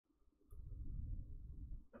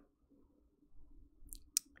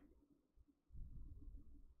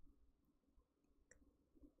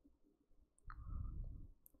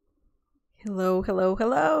Hello, hello,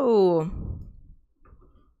 hello.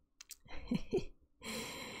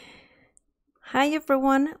 Hi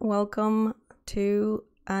everyone, welcome to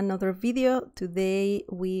another video. Today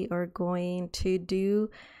we are going to do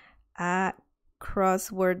a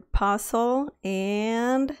crossword puzzle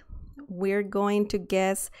and we're going to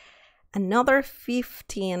guess another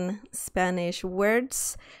 15 Spanish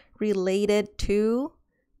words related to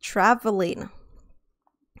traveling.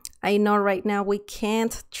 I know right now we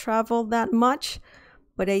can't travel that much,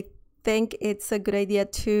 but I think it's a good idea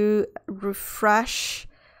to refresh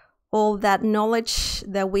all that knowledge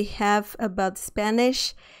that we have about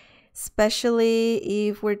Spanish, especially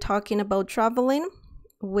if we're talking about traveling,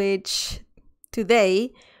 which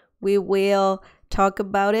today we will talk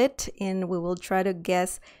about it and we will try to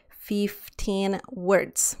guess 15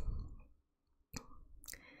 words.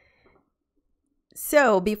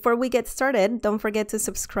 So before we get started, don't forget to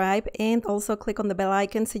subscribe and also click on the bell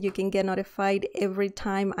icon so you can get notified every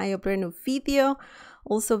time I upload a new video.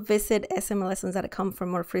 Also visit smlessons.com for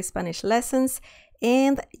more free Spanish lessons.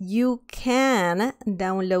 And you can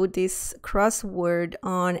download this crossword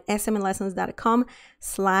on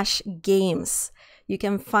smlessons.com/games. You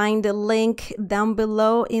can find the link down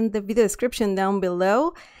below in the video description down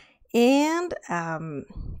below. And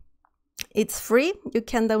it's free. You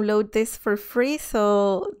can download this for free,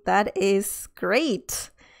 so that is great.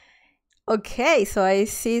 Okay, so I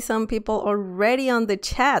see some people already on the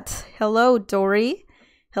chat. Hello, Dory.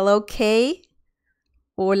 Hello, Kay.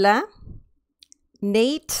 Hola.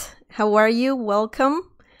 Nate, how are you? Welcome.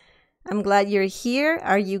 I'm glad you're here.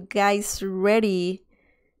 Are you guys ready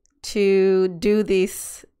to do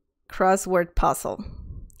this crossword puzzle?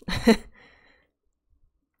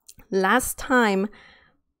 Last time,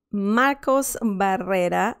 Marcos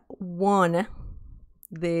Barrera won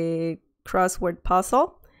the crossword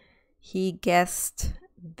puzzle. He guessed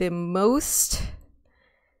the most.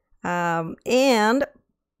 And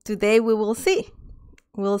today we will see.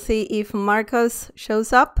 We'll see if Marcos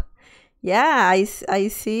shows up. Yeah, I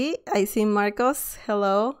see Marcos.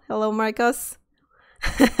 Hello, Marcos.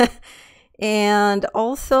 And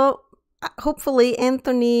also, hopefully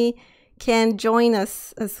Anthony can join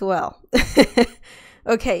us as well.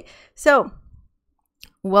 Okay, so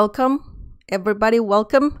welcome, everybody,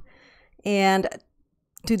 welcome. And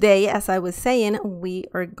today, as I was saying, we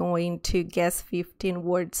are going to guess 15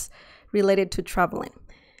 words related to traveling.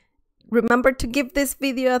 Remember to give this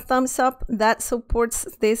video a thumbs up. That supports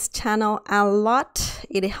this channel a lot.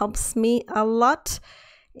 It helps me a lot.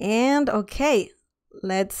 And okay,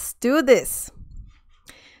 let's do this.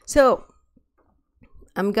 So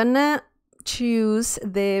I'm gonna choose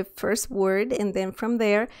the first word, and then from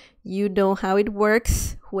there you know how it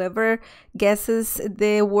works. Whoever guesses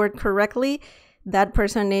the word correctly, that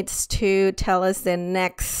person needs to tell us the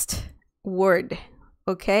next word,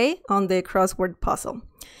 okay, on the crossword puzzle.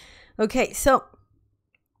 Okay, so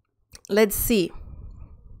let's see.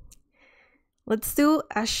 Let's do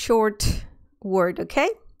a short word, okay?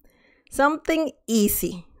 Something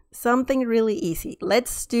easy, something really easy.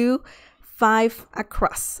 Let's do 5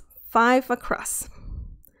 across. 5 across.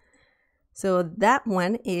 So that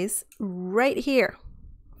one is right here,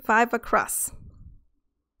 5 across.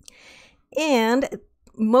 And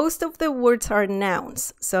most of the words are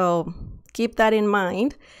nouns, so keep that in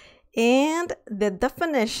mind. And the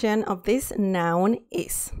definition of this noun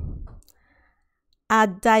is a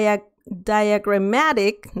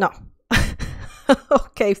diagrammatic, no,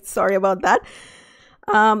 okay, sorry about that.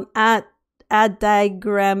 A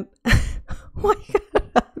diagram, oh my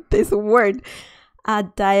God, this word, a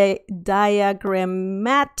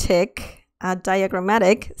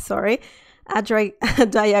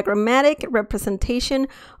diagrammatic representation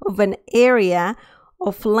of an area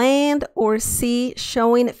of land or sea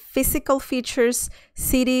showing physical features,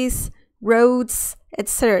 cities, roads,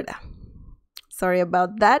 etc. Sorry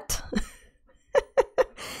about that.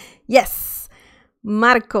 Yes,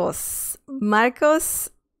 Marcos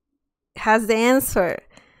has the answer.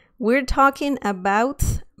 We're talking about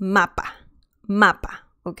mapa,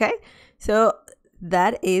 okay? So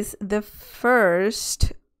that is the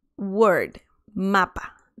first word,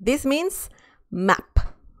 mapa. This means map,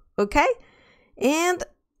 okay? And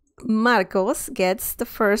Marcos gets the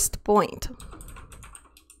first point.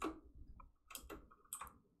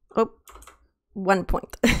 Oh, 1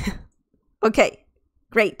 point. Okay,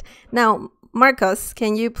 great. Now, Marcos,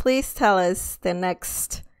 can you please tell us the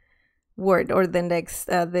next word, or the next,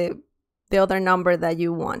 the other number that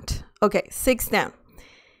you want? Okay, 6 down.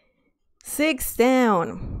 6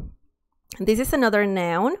 down. This is another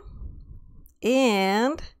noun,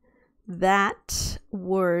 and that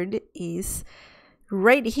word is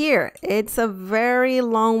right here. It's a very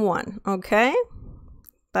long one, okay?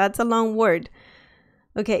 That's a long word.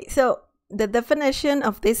 Okay, so the definition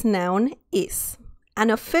of this noun is an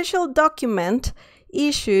official document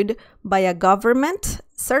issued by a government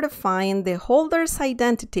certifying the holder's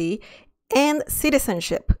identity and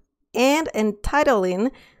citizenship and entitling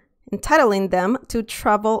them to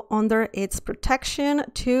travel under its protection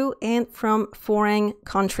to and from foreign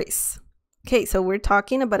countries. Okay, so we're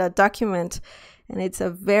talking about a document, and it's a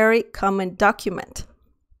very common document.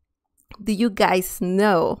 Do you guys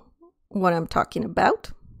know what I'm talking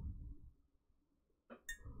about?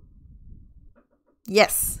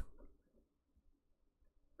 Yes.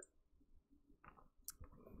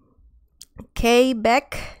 Okay,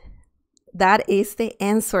 Beck, that is the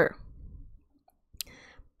answer.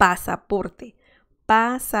 Pasaporte.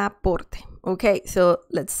 Pasaporte. Okay, so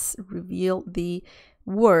let's reveal the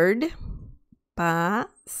word. Pasaporte.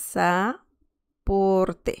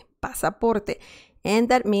 Pasaporte. And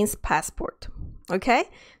that means passport. Okay,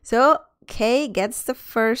 so K gets the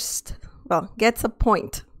first, well, gets a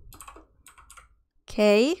point.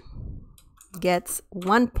 K gets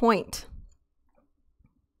 1 point.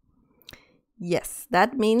 Yes,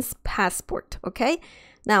 that means passport. Okay,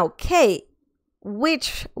 now K,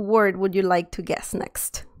 which word would you like to guess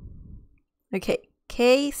next? Okay,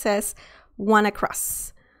 K says one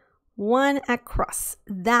across. One across.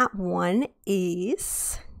 That one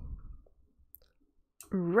is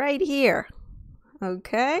right here.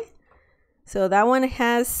 Okay, so that one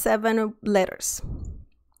has 7 letters.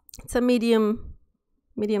 It's a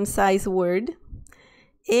medium-sized word,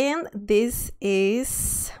 and this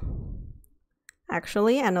is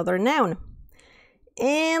actually another noun.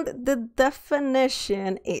 And the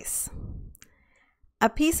definition is a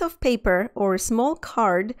piece of paper or small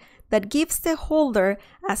card that gives the holder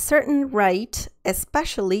a certain right,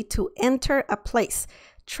 especially to enter a place,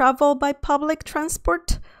 travel by public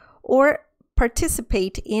transport, or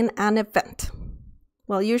participate in an event.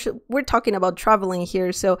 Well, we're talking about traveling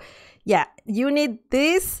here, so yeah, you need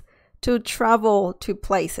this to travel to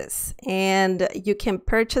places, and you can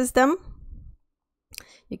purchase them.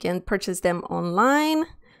 You can purchase them online.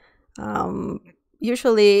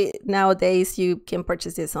 Usually nowadays you can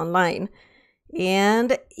purchase this online.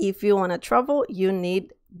 And if you want to travel, you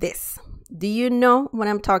need this. Do you know what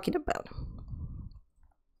I'm talking about?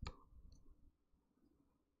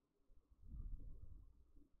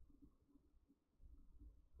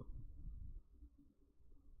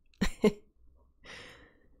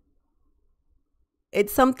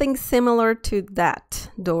 It's something similar to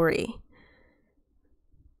that, Dory.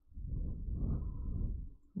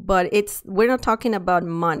 But we're not talking about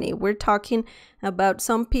money. We're talking about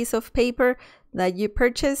some piece of paper that you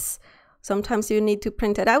purchase. Sometimes you need to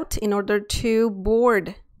print it out in order to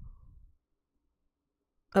board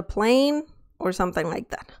a plane or something like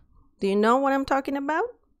that. Do you know what I'm talking about?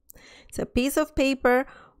 It's a piece of paper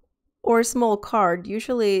or a small card.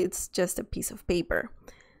 Usually it's just a piece of paper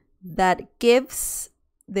that gives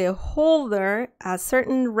the holder a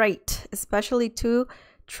certain right, especially to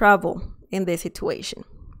travel in this situation.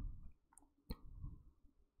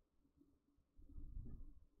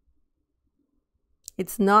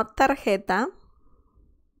 It's not tarjeta.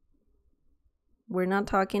 We're not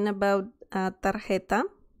talking about tarjeta.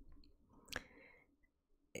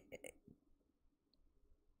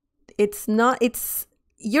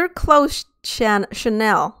 You're close,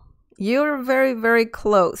 Chanel. You're very, very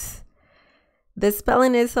close. The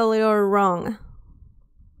spelling is a little wrong.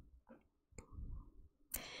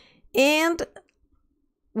 And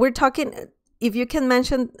we're talking, if you can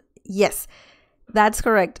mention, yes, that's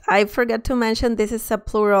correct. I forgot to mention this is a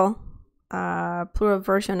plural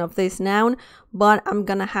version of this noun, but I'm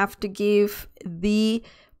gonna have to give the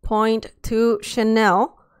point to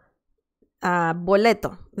Chanel.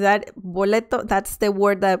 Boleto. That's the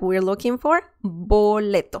word that we're looking for.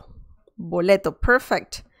 Boleto. Boleto.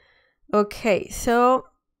 Perfect. Okay, so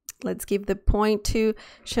let's give the point to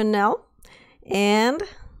Chanel. And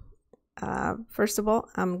first of all,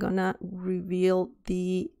 I'm gonna reveal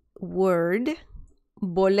the word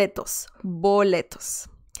boletos. Boletos.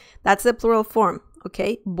 That's the plural form.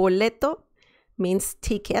 Okay, boleto means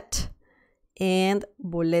ticket, and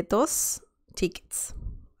boletos, tickets.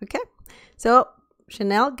 Okay, so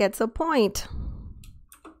Chanel gets a point.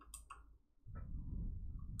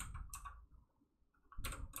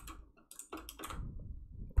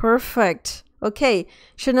 Perfect. Okay,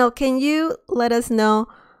 Chanel, can you let us know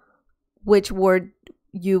which word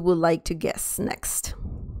you would like to guess next?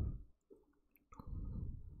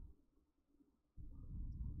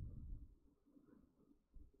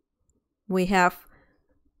 We have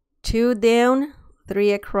 2 down,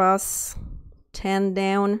 3 across, 10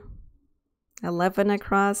 down, 11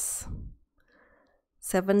 across,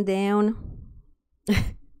 7 down.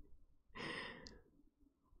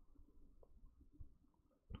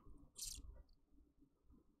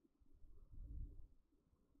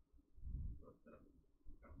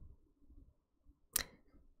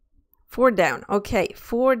 4 down. Okay,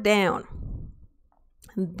 4 down.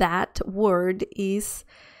 That word is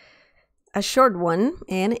a short one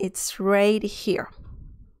and it's right here.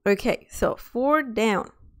 Okay, so 4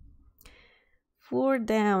 down. 4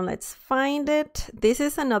 down. Let's find it. This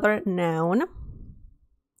is another noun.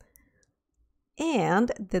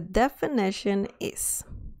 And the definition is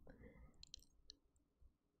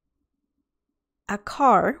a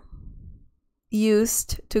car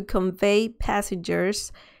used to convey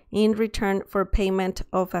passengers in return for payment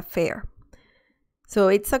of a fare. So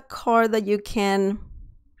it's a car that you can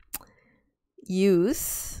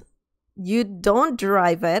use. You don't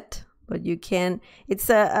drive it, but you can. It's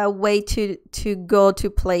a way to go to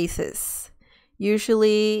places.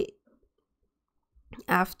 Usually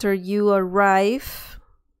after you arrive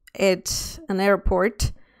at an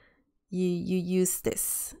airport, you use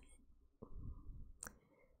this.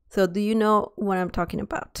 So do you know what I'm talking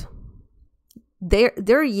about?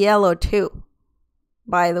 They're yellow too,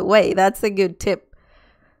 by the way. That's a good tip.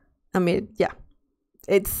 I mean, yeah,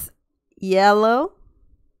 it's yellow.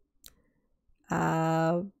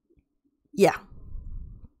 Yeah,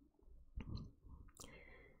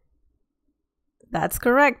 that's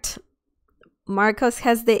correct. Marcos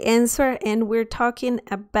has the answer, and we're talking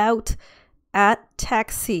about a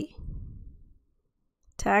taxi.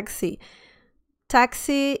 Taxi.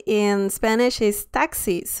 Taxi in Spanish is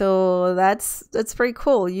taxi, so that's pretty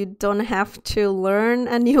cool. You don't have to learn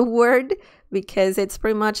a new word because it's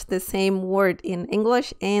pretty much the same word in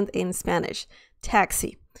English and in Spanish.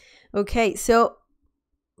 Taxi. Okay, so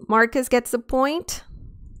Marcus gets the point.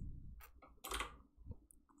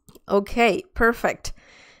 Okay, perfect.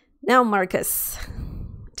 Now, Marcus,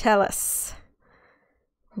 tell us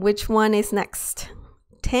which one is next.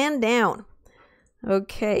 10 down.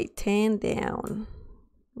 Okay, 10 down.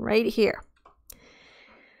 Right here.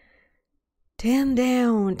 10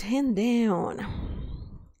 down, 10 down.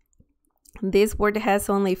 This word has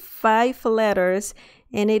only 5 letters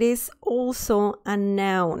and it is also a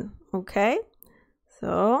noun. Okay,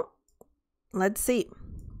 so let's see.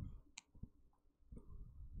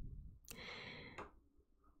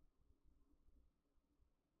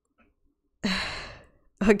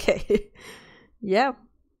 Okay.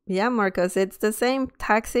 Yeah, Marcos, it's the same.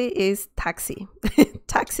 Taxi is taxi.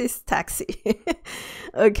 Taxi is taxi.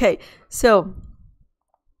 Okay, so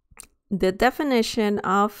the definition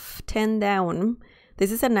of 10 down,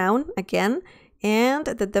 this is a noun again, and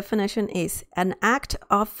the definition is an act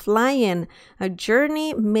of flying, a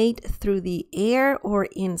journey made through the air or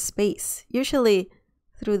in space, usually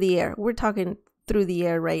through the air. We're talking through the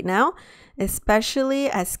air right now, especially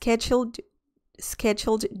a scheduled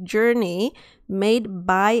journey made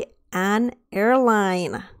by an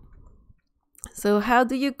airline. So how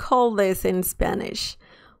do you call this in Spanish?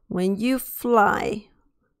 When you fly,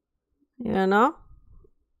 you know?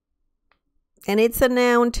 And it's a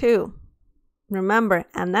noun too. Remember,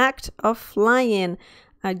 an act of flying,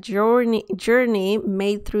 a journey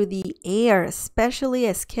made through the air, especially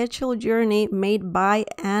a scheduled journey made by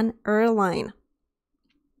an airline.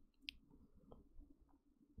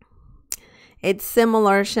 It's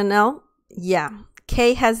similar, Chanel. Yeah,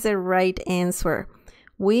 Kay has the right answer.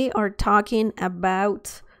 We are talking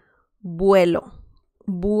about vuelo.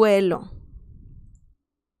 Vuelo.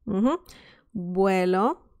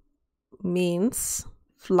 Vuelo means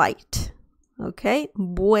flight. Okay,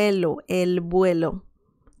 vuelo, el vuelo,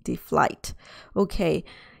 the flight. Okay,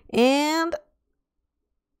 and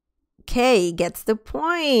Kay gets the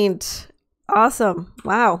point. Awesome.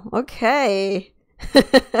 Wow. Okay.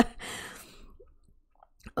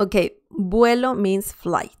 Okay, vuelo means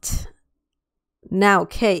flight. Now,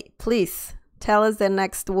 Kay, please tell us the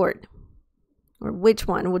next word. Or which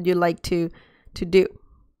one would you like to do?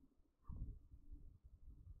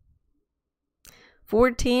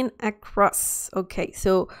 14 across. Okay,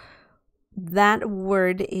 so that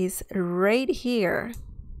word is right here.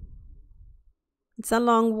 It's a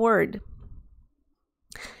long word.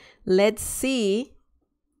 Let's see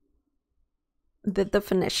the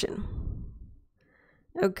definition.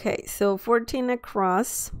 Okay, so 14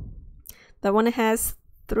 across. That one has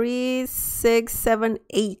 3, 6, 7,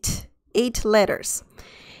 8. 8 letters.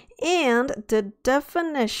 And the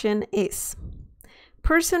definition is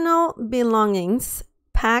personal belongings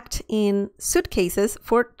packed in suitcases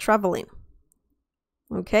for traveling.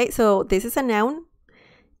 Okay, so this is a noun.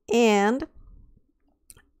 and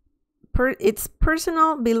it's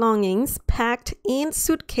personal belongings packed in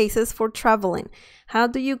suitcases for traveling. How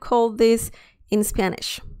do you call this in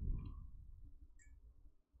Spanish?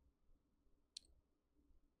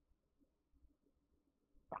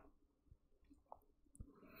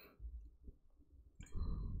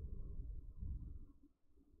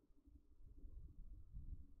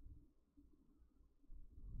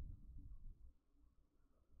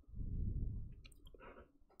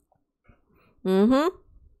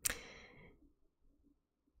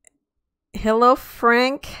 Hello,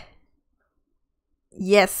 Frank.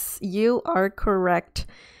 Yes, you are correct.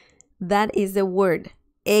 That is the word.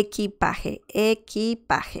 Equipaje.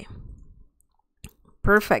 Equipaje.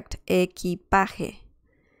 Perfect. Equipaje.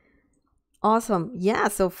 Awesome. Yeah,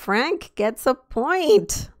 so Frank gets a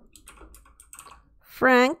point.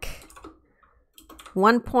 Frank,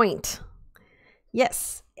 1 point.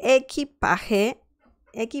 Yes, equipaje.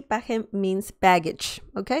 Equipaje means baggage,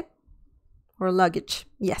 okay? Or luggage.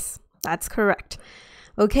 Yes, that's correct.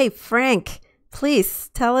 Okay, Frank, please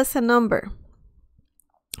tell us a number.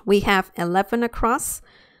 We have 11 across,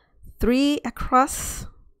 3 across,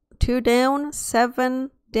 2 down,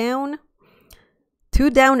 7 down. 2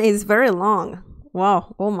 down is very long.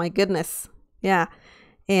 Wow. Oh my goodness. Yeah.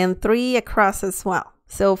 And 3 across as well.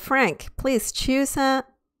 So Frank, please choose a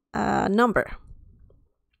number.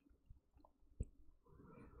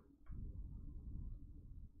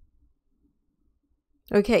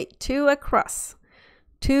 Okay, 2 across.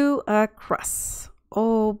 2 across.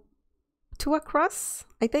 Oh, 2 across?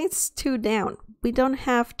 I think it's 2 down. We don't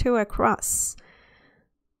have 2 across.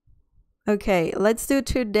 Okay, let's do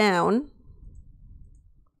 2 down.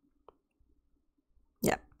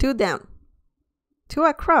 Yeah, 2 down. 2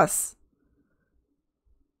 across.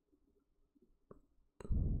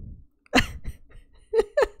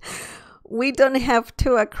 We don't have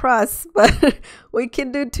 2 across, but we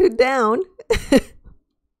can do 2 down.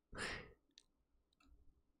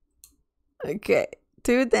 Okay,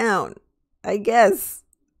 2 down, I guess.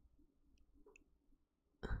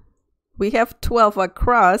 We have 12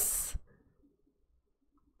 across.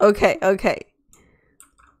 Okay.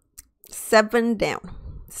 7 down.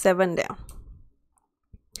 7 down.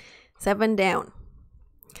 7 down.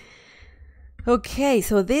 Okay,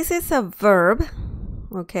 so this is a verb.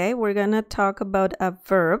 Okay, we're gonna talk about a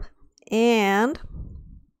verb, and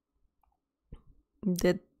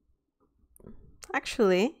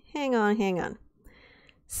actually, hang on.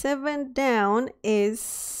 7 down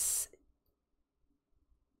is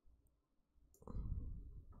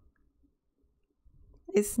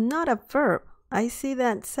not a verb. I see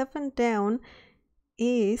that 7 down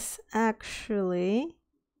is actually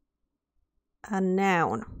a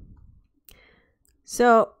noun.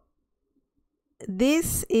 So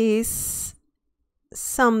this is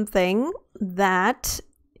something that,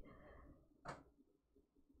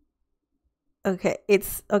 okay,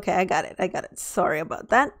 I got it. Sorry about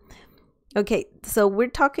that. Okay, so we're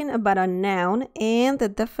talking about a noun, and the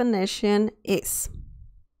definition is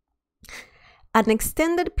an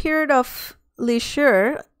extended period of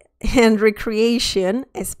leisure and recreation,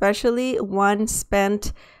 especially one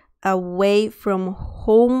spent away from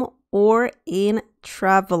home or in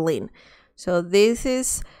traveling. So this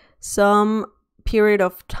is some period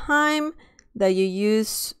of time that you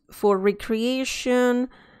use for recreation,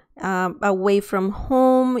 away from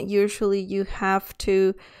home. Usually you have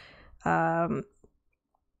to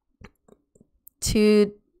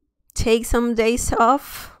take some days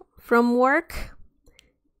off from work.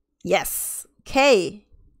 Yes, K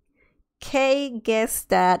guessed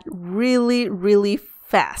that really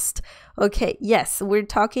fast. Okay, yes, we're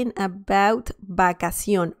talking about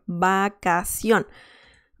vacación.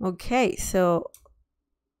 Okay, so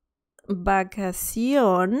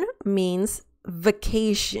vacación means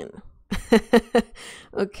vacation.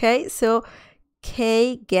 Okay, so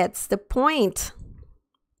K gets the point.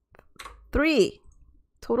 3.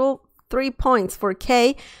 Total 3 points for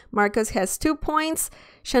K. Marcos has 2 points.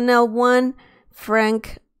 Chanel 1.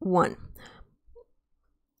 Frank 1.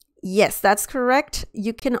 Yes, that's correct.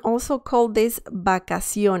 You can also call this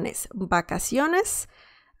vacaciones. Vacaciones.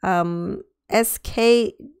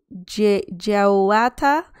 SK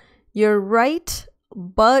you're right,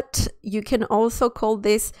 but you can also call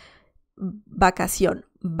this vacación.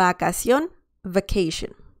 Vacación,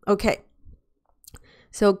 vacation. Okay.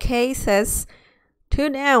 So K says 2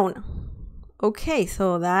 down. Okay,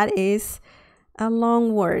 so that is a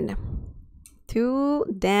long word. 2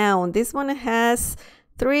 down. This one has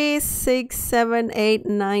 3, 6, 7, 8,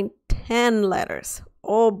 9, 10 letters.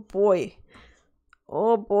 Oh boy.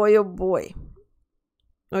 Oh boy.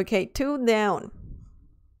 Okay, 2 down.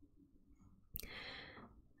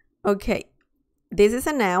 Okay, this is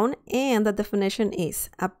a noun, and the definition is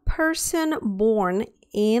a person born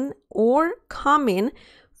in or coming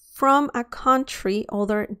from a country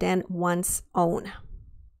other than one's own.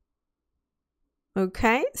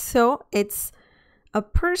 Okay, so it's a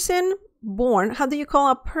person born. How do you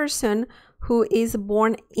call a person who is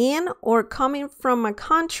born in or coming from a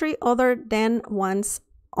country other than one's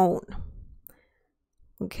own?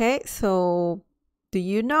 Okay, so do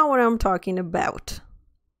you know what I'm talking about?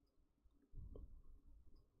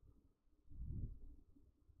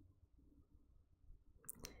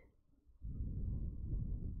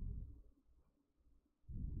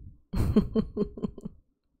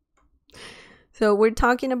 So we're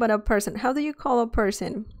talking about a person. How do you call a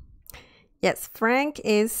person? Yes, Frank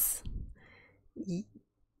is...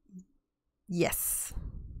 Yes.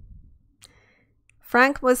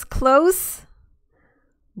 Frank was close,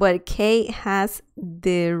 but Kay has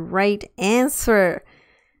the right answer.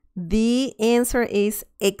 The answer is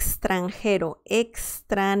extranjero.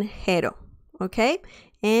 Extranjero. Okay?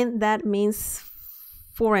 And that means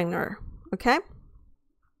foreigner. Okay?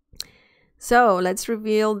 So let's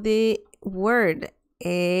reveal the word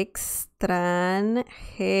extranjero.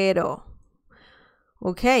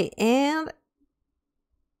 Okay, and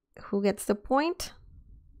who gets the point?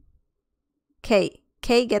 Kay.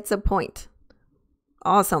 Kay gets a point.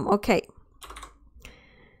 Awesome. Okay.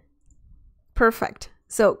 Perfect.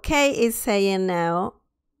 So Kay is saying now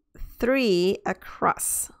 3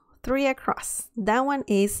 across. 3 across. That one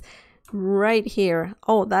is right here.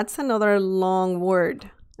 Oh, that's another long word.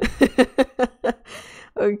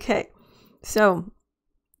 Okay. So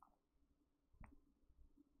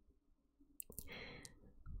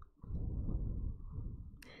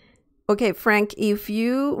okay, Frank, if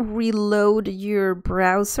you reload your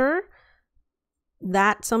browser,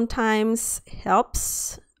 that sometimes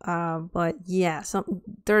helps. But yeah,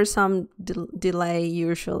 there's some delay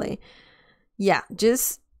usually. Yeah,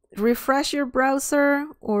 just refresh your browser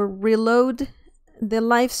or reload the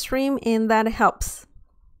live stream, and that helps.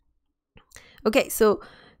 Okay, so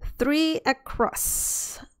 3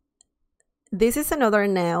 across. This is another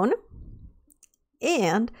noun,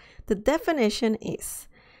 and the definition is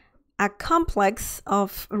a complex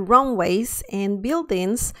of runways and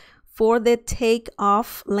buildings for the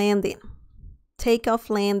takeoff landing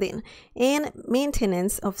and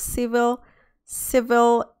maintenance of civil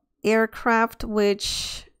aircraft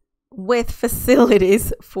with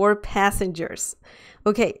facilities for passengers.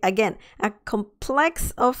 Okay, again, a complex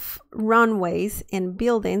of runways and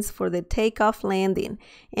buildings for the takeoff, landing,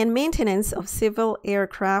 and maintenance of civil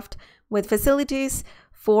aircraft with facilities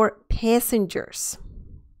for passengers.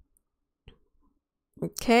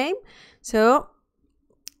 Okay, so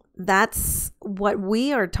that's what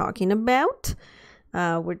we are talking about.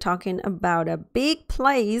 We're talking about a big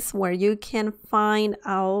place where you can find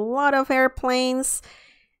a lot of airplanes.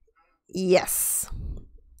 Yes.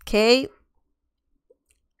 Okay.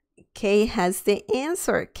 Kay has the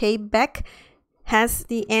answer. Kay Beck has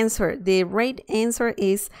the answer. The right answer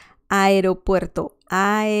is aeropuerto.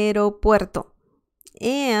 Aeropuerto.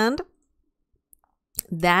 And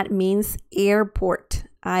that means airport.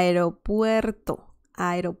 Aeropuerto.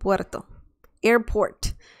 Aeropuerto.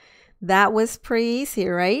 Airport. That was pretty easy,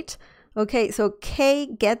 right? Okay, so Kay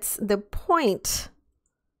gets the point.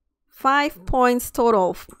 5 points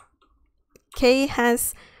total. Kay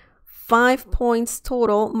has 5 points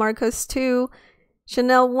total. Marcus 2.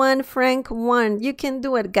 Chanel 1. Frank 1. You can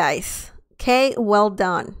do it, guys. Kay, well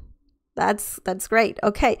done. That's great.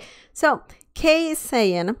 Okay, so Kay is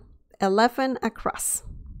saying 11 across.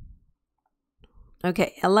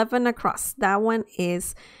 Okay, 11 across. That one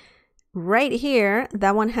is right here.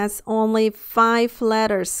 That one has only 5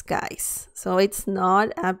 letters, guys. So it's not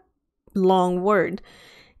a long word.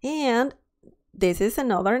 And this is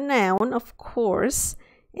another noun, of course.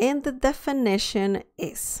 And the definition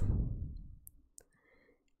is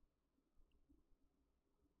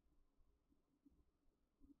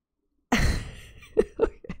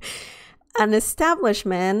an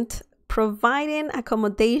establishment providing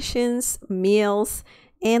accommodations, meals,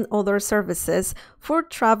 and other services for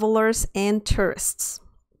travelers and tourists.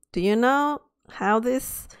 Do you know how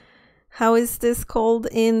is this called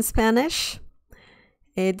in Spanish?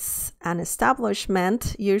 It's an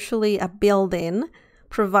establishment, usually a building,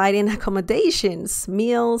 providing accommodations,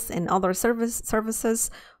 meals, and other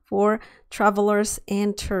services for travelers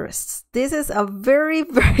and tourists. This is a very,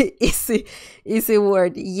 very easy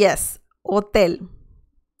word. Yes, hotel.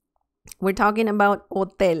 We're talking about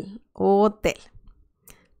hotel. Hotel.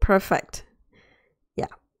 Perfect. Yeah.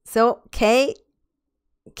 So K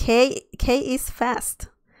is fast.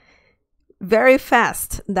 Very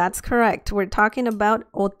fast. That's correct. We're talking about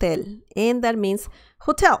hotel, and that means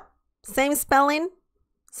hotel. Same spelling.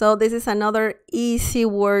 So this is another easy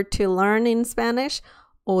word to learn in Spanish.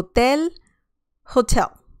 Hotel,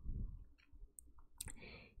 hotel.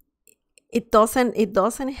 It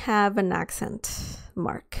doesn't have an accent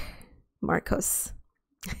mark, Marcos.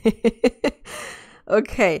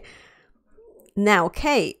 Okay. Now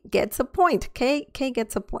K gets a point. K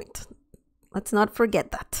gets a point. Let's not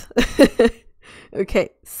forget that. Okay,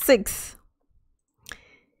 6.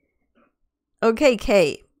 Okay,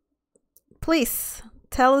 K. Please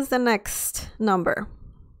tell us the next number.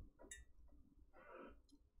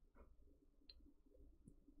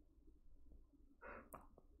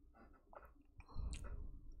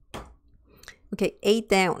 Okay, 8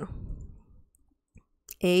 down.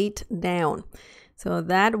 8 down. So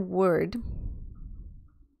that word,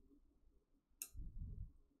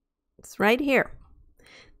 it's right here.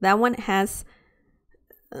 That one has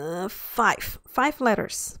 5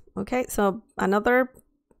 letters. Okay, so another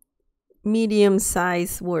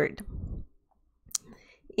medium-sized word.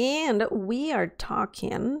 And we are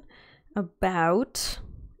talking about,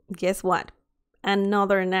 guess what?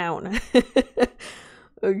 Another noun.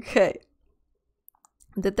 Okay.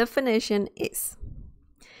 The definition is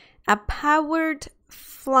a powered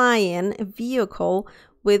flying vehicle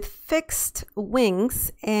with fixed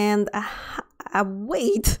wings and a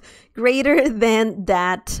weight greater than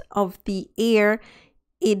that of the air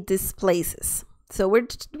it displaces. So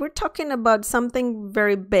we're talking about something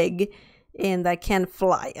very big and that can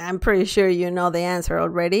fly. I'm pretty sure you know the answer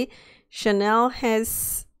already. Chanel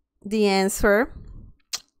has the answer.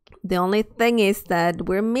 The only thing is that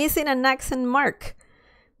we're missing an accent mark.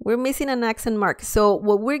 We're missing an accent mark. So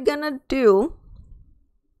what we're gonna do,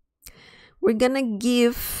 we're gonna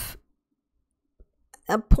give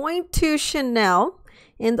a point to Chanel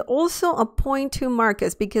and also a point to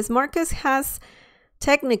Marcus, because Marcus has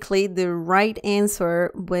technically the right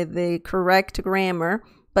answer with the correct grammar,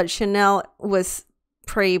 but Chanel was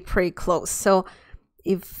pretty close. So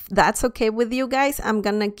if that's okay with you guys, I'm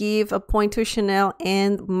gonna give a point to Chanel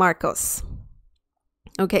and Marcos.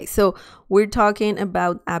 Okay, so we're talking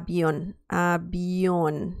about avión.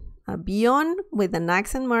 Avión with an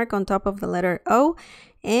accent mark on top of the letter O,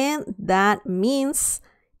 and that means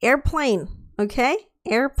airplane. Okay,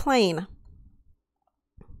 airplane.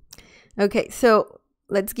 Okay, so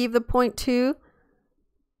let's give the point to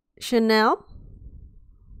Chanel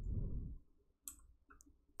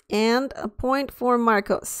and a point for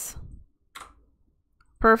Marcos.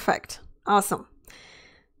 Perfect. Awesome.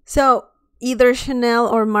 So either Chanel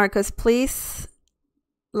or Marcos, please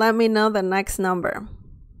let me know the next number.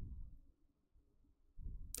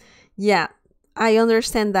 Yeah, I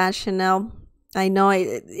understand that, Chanel. I know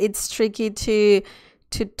it's tricky to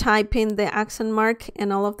type in the accent mark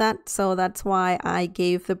and all of that, so that's why I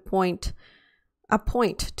gave a point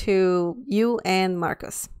to you and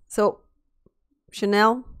Marcos. So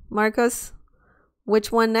Chanel, Marcos,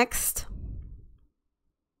 which one next?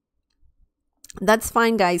 That's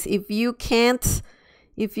fine, guys. If you can't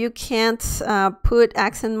put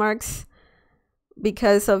accent marks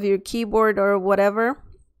because of your keyboard or whatever,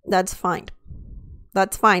 that's fine.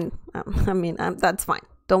 That's fine. That's fine.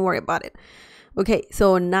 Don't worry about it. Okay,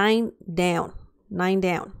 so 9 down. 9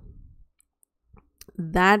 down.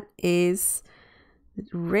 That is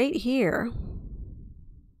right here.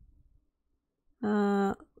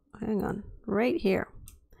 Hang on. Right here.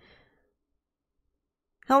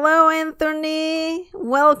 Hello, Anthony.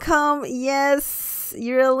 Welcome. Yes,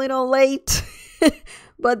 you're a little late,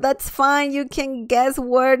 but that's fine. You can guess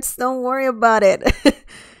words. Don't worry about it.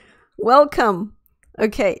 Welcome.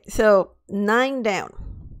 Okay, so 9 down.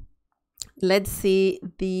 Let's see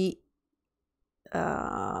the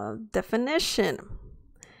definition.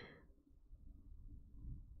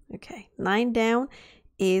 Okay, 9 down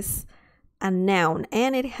is a noun,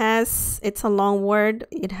 and it's a long word.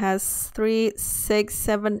 It has 3, 6,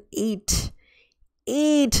 7,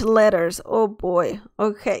 8 letters. Oh boy.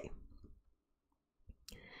 Okay,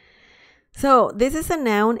 so this is a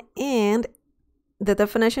noun, and the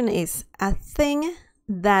definition is a thing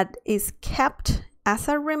that is kept as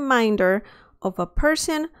a reminder of a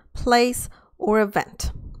person, place, or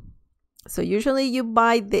event. So usually you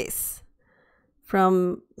buy this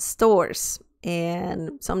from stores,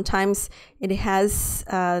 and sometimes it has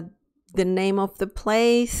the name of the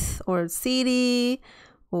place or city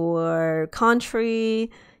or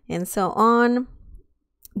country and so on.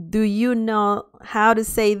 Do you know how to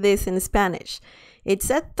say this in Spanish?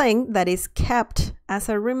 It's a thing that is kept as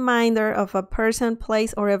a reminder of a person,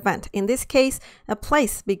 place, or event. In this case, a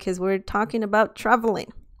place, because we're talking about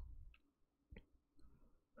traveling.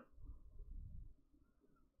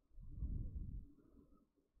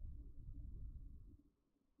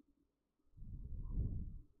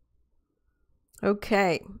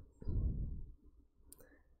 Okay.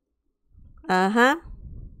 Uh-huh.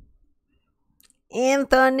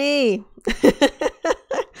 Anthony.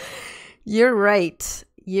 You're right.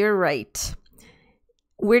 You're right.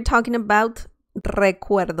 We're talking about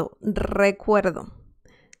recuerdo. Recuerdo.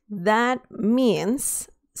 That means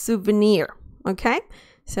souvenir. Okay?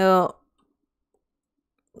 So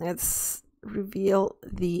let's reveal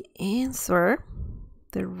the answer.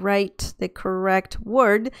 The correct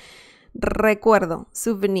word. Recuerdo.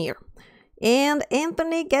 Souvenir. And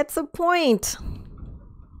Anthony gets a point.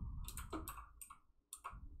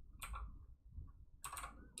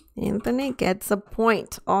 Anthony gets a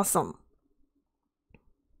point. Awesome.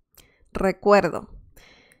 Recuerdo.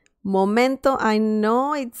 Momento. I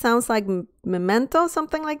know it sounds like memento,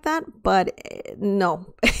 something like that, but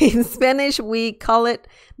no. In Spanish, we call it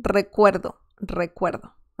recuerdo.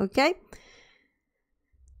 Recuerdo. Okay?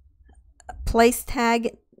 Place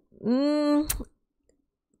tag. I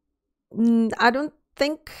don't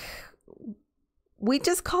think we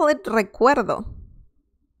just call it recuerdo.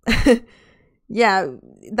 Yeah,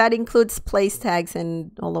 that includes place tags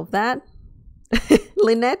and all of that.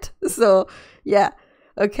 Lynette. So, yeah.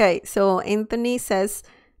 Okay, so Anthony says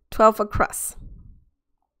 12 across.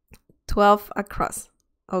 12 across.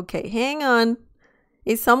 Okay, hang on.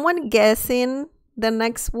 Is someone guessing the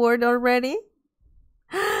next word already?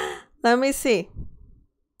 Let me see.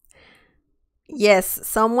 Yes,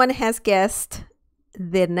 someone has guessed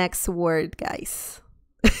the next word, guys.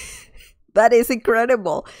 That is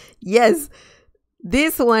incredible. Yes,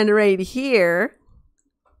 this one right here,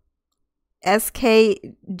 SK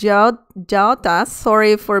Jota,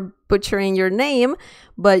 sorry for butchering your name,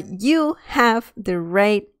 but you have the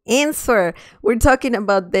right answer. We're talking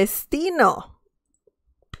about destino.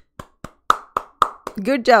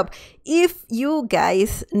 Good job. If you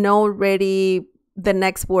guys know already the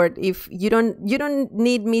next word, if you don't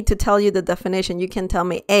need me to tell you the definition, you can tell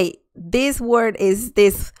me, hey, this word is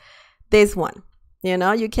this one. You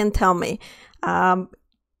know, you can tell me.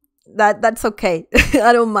 That's okay.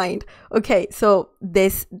 I don't mind. Okay, so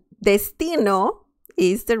destino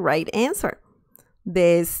is the right answer.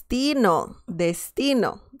 Destino.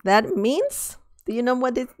 That means, do you know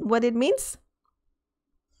what it means?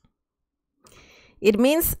 It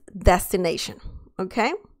means destination.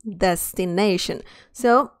 Okay? Destination.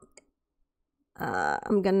 So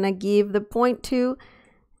I'm gonna give the point to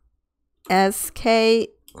SK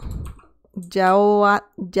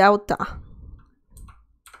Jauta.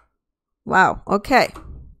 Wow. Okay.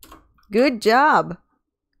 Good job.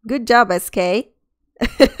 Good job, SK.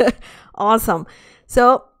 Awesome.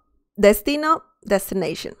 So, destino,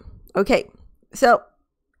 destination. Okay. So,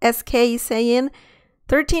 SK is saying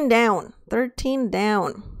 13 down. 13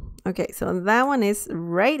 down. Okay. So, that one is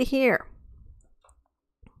right here.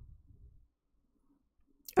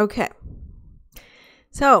 Okay.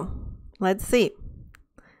 So, let's see.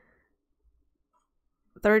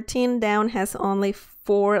 13 down has only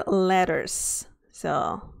 4 letters.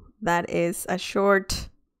 So that is a short,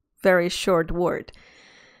 very short word.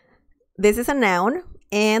 This is a noun,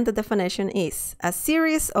 and the definition is a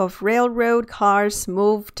series of railroad cars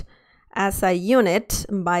moved as a unit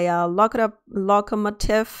by a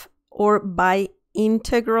locomotive or by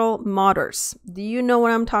integral motors. Do you know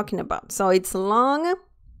what I'm talking about? So it's long.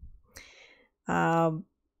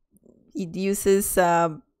 It uses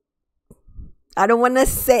I don't want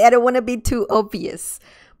to be too obvious,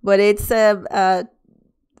 but it's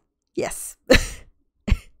yes.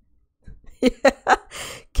 Yeah.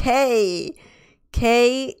 K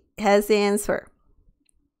has the answer.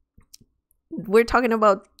 We're talking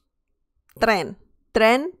about train.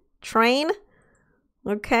 Train.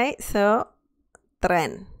 Okay, so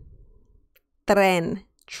train.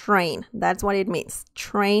 Train. That's what it means.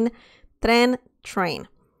 Train.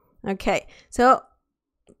 Okay, so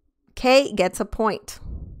K gets a point.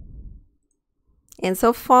 And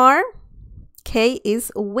so far, K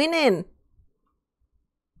is winning.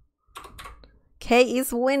 K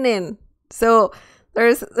is winning. So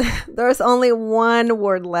there's only one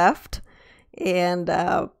word left. And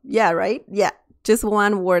yeah, right? Yeah, just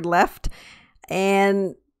one word left.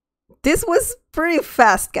 And this was pretty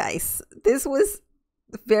fast, guys. This was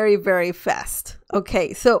very, very fast.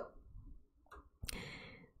 Okay, so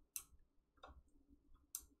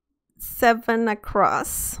 7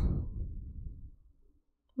 across.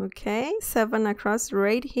 Okay, 7 across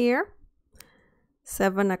right here.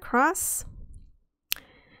 7 across.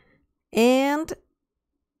 And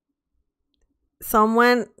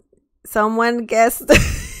someone guessed.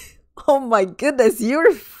 Oh my goodness,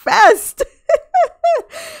 you're fast.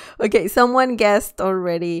 Okay, someone guessed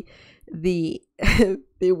already the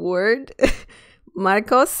word.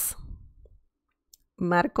 Marcos?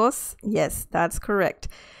 Marcos? Yes, that's correct.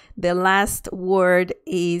 The last word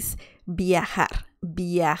is viajar.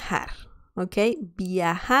 Viajar. Okay?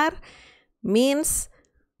 Viajar means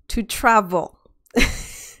to travel.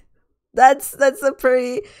 That's a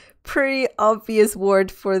pretty obvious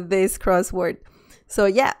word for this crossword. So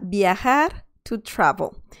yeah, viajar, to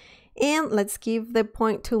travel. And let's give the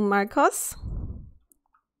point to Marcos.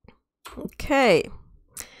 Okay.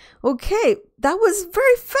 Okay, that was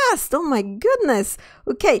very fast. Oh my goodness.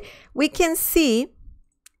 Okay, we can see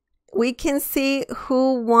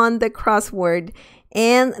who won the crossword,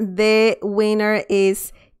 and the winner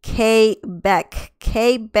is K. Beck.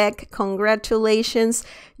 K. Beck, congratulations.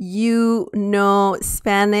 You know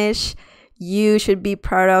Spanish. You should be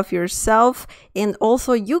proud of yourself. And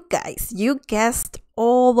also you guys, you guessed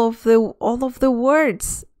all of the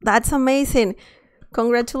words. That's amazing.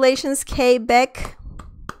 Congratulations, K. Beck,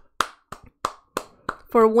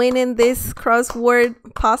 for winning this crossword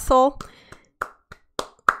puzzle.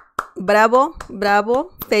 Bravo,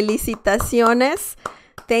 bravo. Felicitaciones.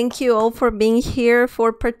 Thank you all for being here,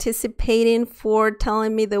 for participating, for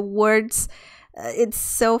telling me the words. It's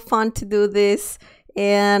so fun to do this,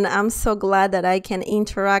 and I'm so glad that I can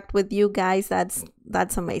interact with you guys. That's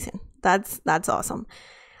amazing. That's awesome.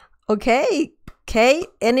 Okay,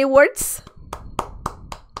 any words?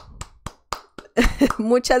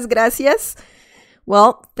 Muchas gracias.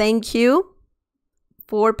 Well, thank you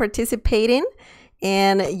for participating,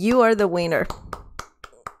 and you are the winner.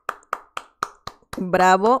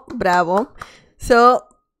 Bravo, bravo. So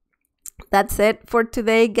that's it for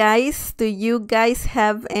today, guys. Do you guys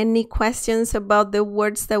have any questions about the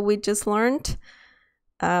words that we just learned?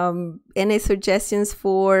 Any suggestions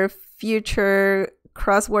for future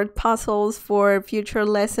crossword puzzles, for future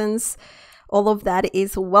lessons? All of that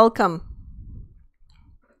is welcome.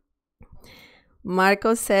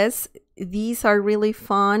 Marcos says, these are really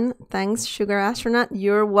fun. Thanks, Sugar Astronaut.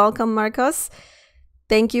 You're welcome, Marcos.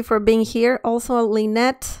 Thank you for being here. Also,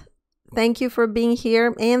 Lynette, thank you for being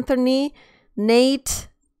here. Anthony, Nate,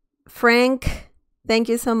 Frank, thank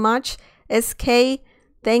you so much. SK,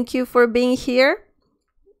 thank you for being here.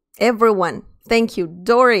 Everyone, thank you.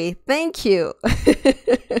 Dory, thank you.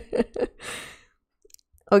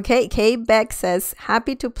 Okay, Kay Beck says,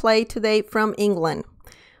 happy to play today from England.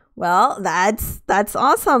 Well, that's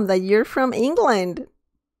awesome that you're from England.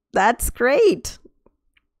 That's great.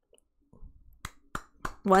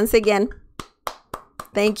 Once again,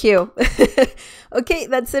 thank you. Okay,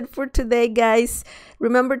 that's it for today, guys.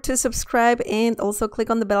 Remember to subscribe and also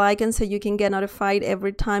click on the bell icon so you can get notified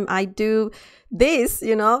every time I do this,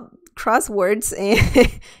 crosswords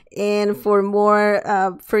and for more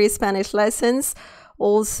free Spanish lessons.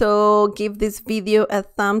 Also, give this video a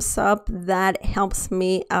thumbs up. That helps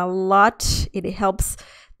me a lot. It helps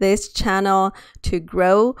this channel to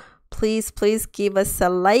grow. Please give us a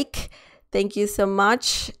like. Thank you so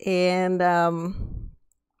much. And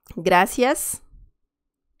gracias.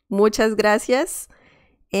 Muchas gracias.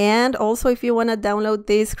 And also, if you want to download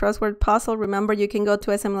this crossword puzzle, remember you can go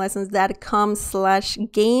to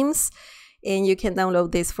smlessons.com/games and you can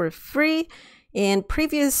download this for free, and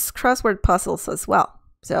previous crossword puzzles as well.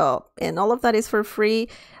 So, and all of that is for free.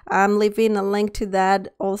 I'm leaving a link to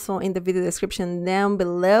that also in the video description down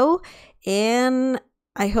below. And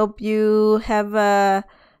I hope you have a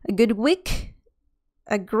good week,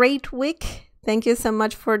 a great week. Thank you so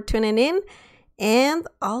much for tuning in, and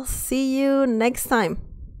I'll see you next time.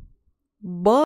 Bye.